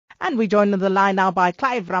And we're joined on the line now by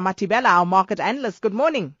Clive Ramathibela, our market analyst. Good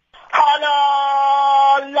morning.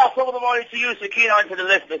 Hello! Last of the morning to you, Sakina, and to the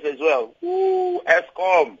listeners as well. Ooh,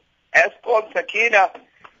 Eskom, Sakina.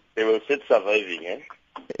 They will sit surviving, eh?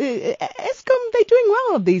 Eskom, they're doing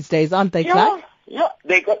well these days, aren't they, Clive? Yeah.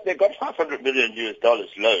 They got $500 million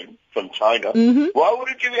loan from China. Mm-hmm. Why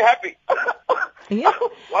wouldn't you be happy? Yeah.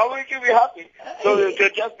 Why wouldn't you be happy? So they'll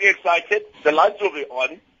just be excited. The lights will be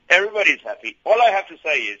on. Everybody's happy. All I have to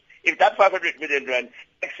say is, if that 500 million rand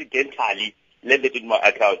accidentally landed in my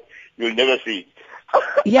account, you'll never see it.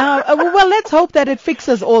 Yeah, well, let's hope that it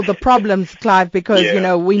fixes all the problems, Clive, because,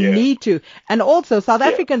 we need to. And also, South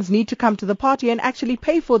Africans need to come to the party and actually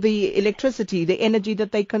pay for the electricity, the energy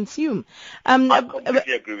that they consume. I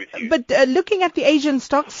completely agree with you. But looking at the Asian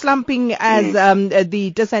stocks slumping as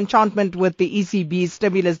the disenchantment with the ECB's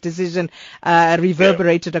stimulus decision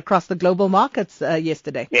reverberated across the global markets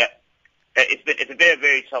yesterday. Yeah. It's a very,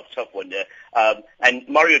 very tough one there. And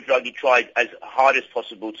Mario Draghi tried as hard as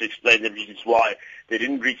possible to explain the reasons why they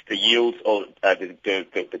didn't reach the yields or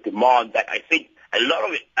the demand that I think a lot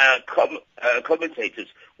of commentators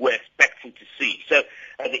were expecting to see. So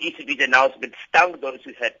the ECB's announcement stung those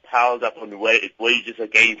who had piled up on the wages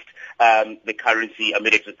against the currency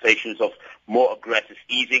amid expectations of more aggressive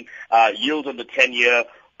easing. Yields on the 10-year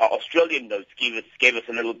Australian notes gave us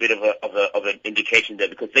a little bit of an indication there,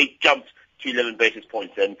 because they jumped to 11 basis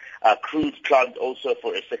points, and crude climbed also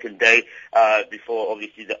for a second day before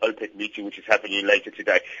obviously the OPEC meeting, which is happening later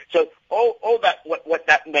today. So all that what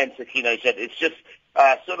that meant, Sakina, is that it's just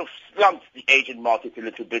sort of slumped the Asian market a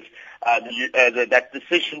little bit. That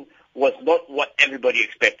decision was not what everybody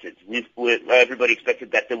expected. Everybody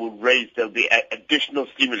expected that there'll be additional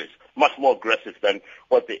stimulus, much more aggressive than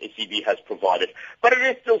what the ECB has provided. But it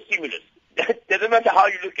is still stimulus. Doesn't matter how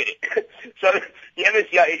you look at it. So the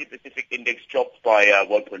MSCI Asia Pacific Index dropped by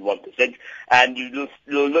 1.1%, and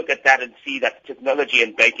you'll look at that and see that technology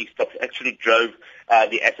and banking stocks actually drove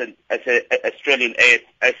the Australian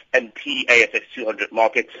S&P ASX 200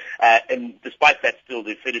 market, and despite that, still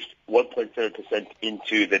they finished 1.7%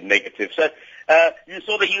 into the negative. So you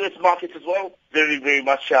saw the U.S. markets as well, very, very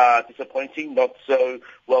much disappointing, not so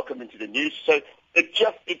welcome into the news. So it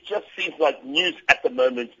just seems like news at the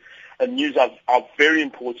moment. News are very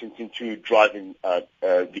important into driving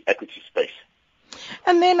the equity space.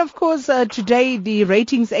 And then, of course, today the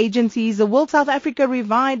ratings agencies, will South Africa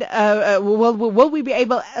will we be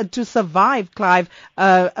able to survive, Clive,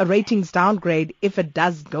 a ratings downgrade if it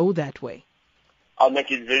does go that way? I'll make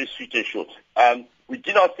it very sweet and short. We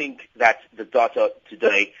do not think that the data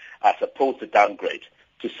today supports the downgrade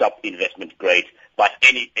to sub-investment grade by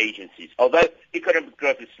any agencies. Although economic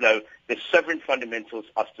growth is slow, the sovereign fundamentals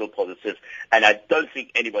are still positive, and I don't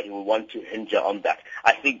think anybody will want to hinge on that.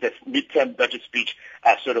 I think this midterm budget speech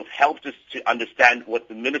sort of helped us to understand what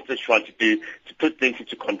the minister is trying to do, to put things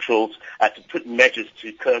into controls, to put measures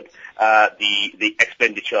to curb the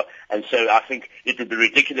expenditure. And so I think it would be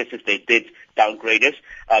ridiculous if they did downgrade us,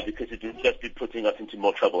 because it would just be putting us into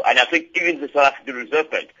more trouble. And I think even the South African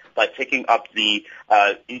Reserve Bank, by taking up the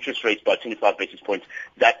interest rates by 25 basis points,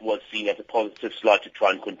 that was seen as a positive slide to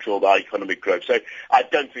try and control our economic growth. So I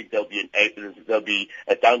don't think there'll be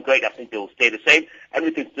a downgrade. I think they will stay the same, and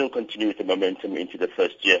we can still continue with the momentum into the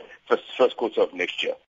first quarter of next year.